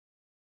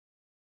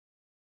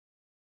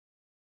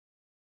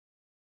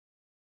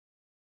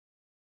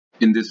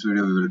In this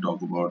video, we will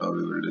talk about or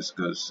we will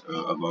discuss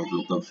about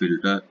lookup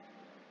filter.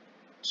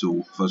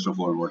 So first of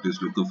all, what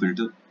is lookup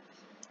filter?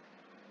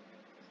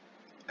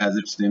 As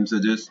its name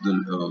suggests,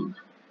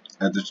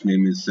 as its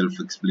name is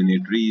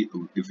self-explanatory.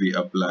 If we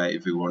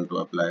want to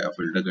apply a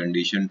filter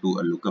condition to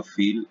a lookup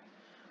field,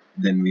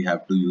 then we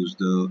have to use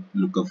the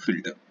lookup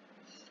filter.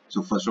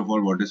 So first of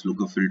all, what is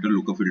lookup filter?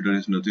 Lookup filter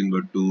is nothing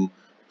but to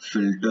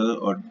filter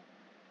or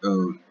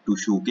to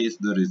showcase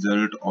the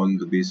result on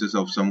the basis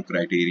of some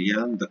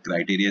criteria. The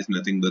criteria is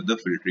nothing but the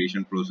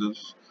filtration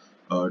process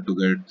to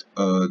get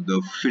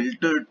the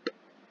filtered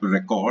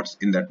records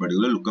in that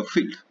particular lookup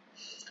field.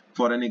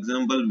 For an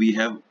example, we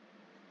have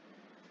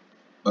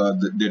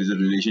there is a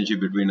relationship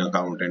between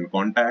account and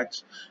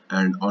contacts,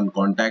 and on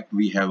contact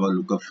we have a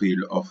lookup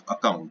field of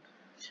account,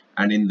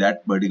 and in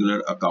that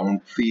particular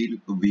account field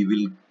we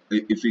will,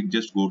 if we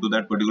just go to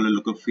that particular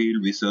lookup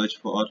field, we search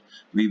for,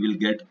 we will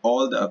get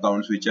all the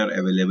accounts which are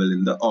available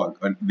in the org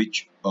and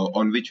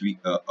on which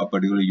a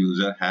particular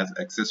user has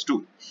access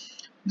to.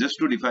 Just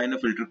to define a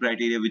filter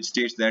criteria which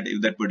states that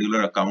if that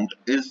particular account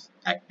is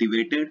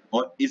activated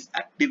or is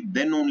active,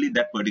 then only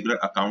that particular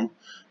account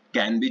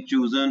can be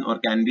chosen or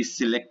can be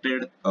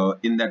selected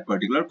in that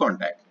particular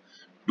contact.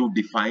 To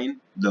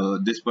define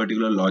this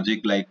particular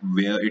logic, like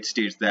where it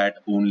states that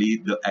only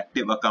the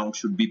active account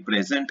should be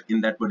present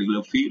in that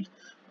particular field,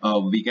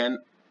 we can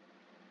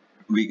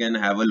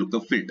have a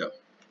lookup filter.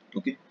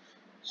 Okay,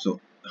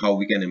 so how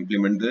we can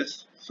implement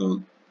this?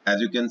 So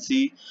as you can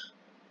see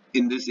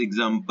in this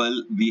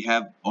example, we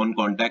have on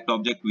contact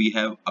object we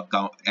have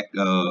account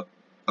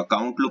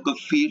lookup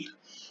field,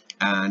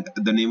 and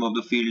the name of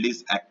the field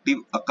is active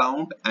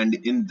account, and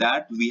in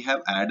that we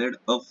have added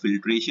a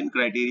filtration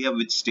criteria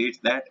which states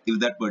that if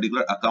that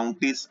particular account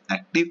is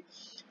active,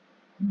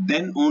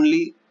 then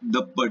only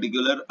the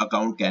particular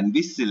account can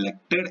be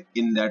selected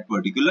in that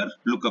particular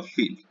lookup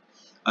field.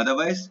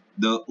 Otherwise,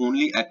 the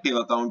only active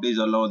account is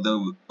allowed.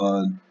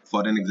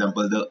 For an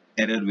example, the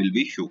error will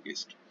be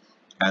showcased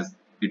as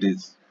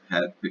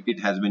it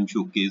has been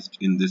showcased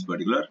in this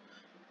particular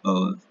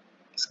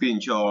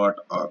screenshot.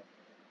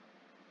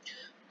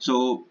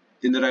 So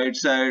in the right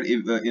side,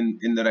 if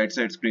in the right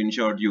side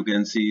screenshot, you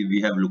can see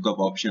we have lookup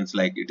options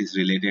like it is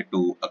related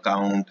to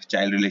account,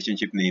 child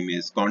relationship name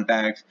is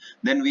contacts.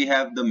 Then we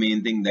have the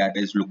main thing, that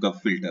is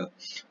lookup filter.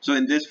 So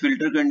in this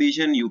filter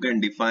condition, you can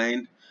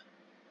define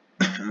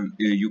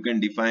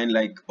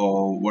like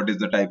what is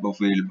the type of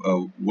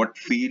field, what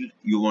field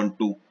you want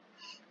to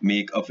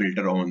make a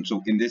filter on.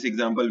 So in this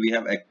example, we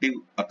have active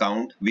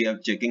account, we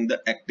have checking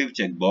the active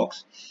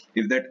checkbox.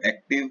 If that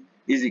active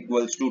is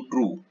equals to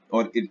true,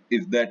 or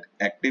if that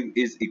active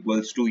is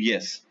equals to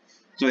yes.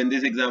 So in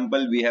this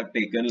example, we have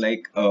taken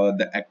like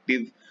the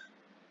active,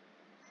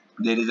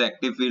 there is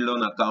active field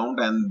on account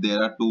and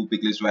there are two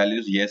pick list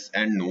values, yes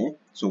and no.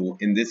 So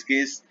in this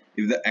case,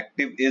 if the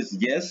active is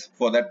yes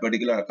for that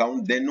particular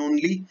account, then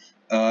only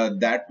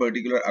that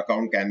particular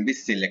account can be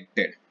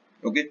selected.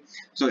 Okay,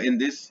 so in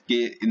this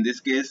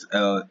case,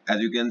 as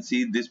you can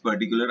see, this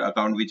particular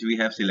account which we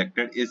have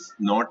selected is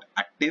not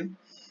active,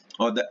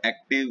 or the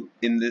active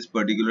in this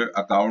particular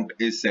account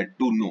is set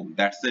to no.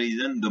 That's the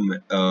reason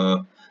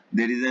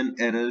there is an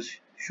error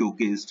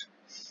showcased.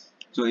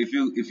 So if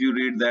you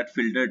read that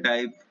filter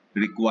type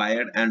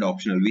required and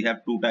optional, we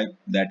have two types,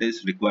 that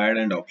is required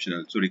and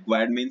optional. So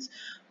required means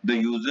the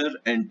user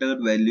entered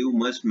value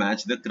must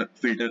match the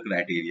filter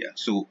criteria.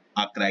 So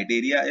our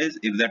criteria is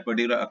if that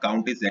particular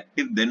account is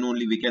active, then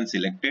only we can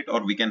select it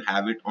or we can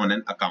have it on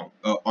an account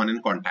on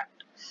an contact.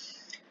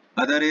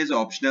 Other is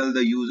optional,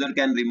 the user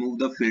can remove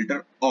the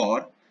filter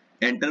or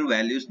enter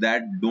values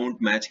that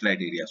don't match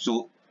criteria.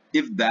 So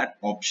if that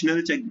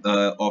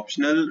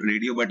optional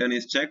radio button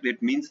is checked,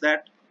 it means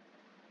that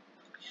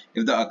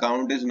if the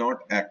account is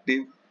not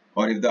active,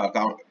 or if the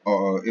account,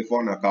 or if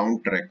on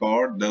account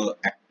record the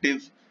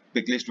active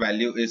pick list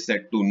value is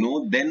set to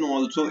no, then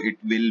also it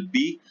will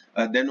be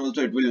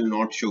it will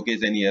not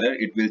showcase any error.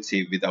 It will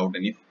save without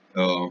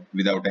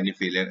any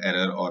failure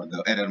error or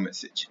the error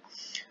message.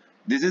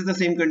 This is the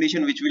same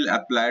condition which will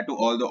apply to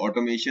all the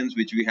automations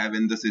which we have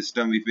in the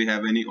system. If we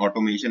have any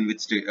automation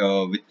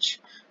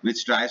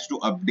which tries to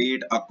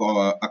update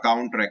a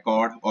account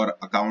record or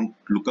account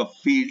lookup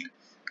field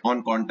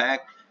on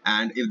contact,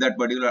 and if that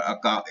particular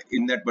account,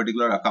 in that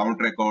particular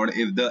account record,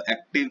 if the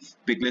active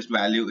pick list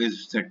value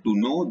is set to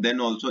no, then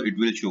also it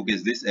will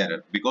showcase this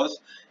error, because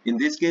in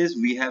this case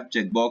we have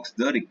checkbox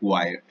the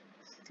required,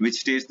 which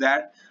states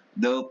that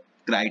the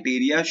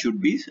criteria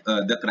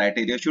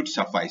should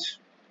suffice.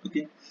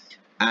 Okay,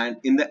 and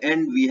in the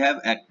end we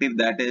have active,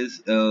 that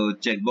is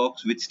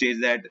checkbox, which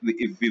states that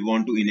if we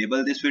want to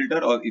enable this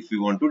filter or if we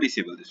want to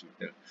disable this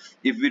filter.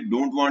 If we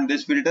don't want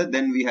this filter,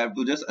 then we have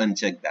to just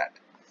uncheck that.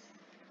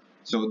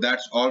 So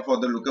that's all for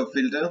the lookup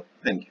filter.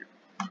 Thank you.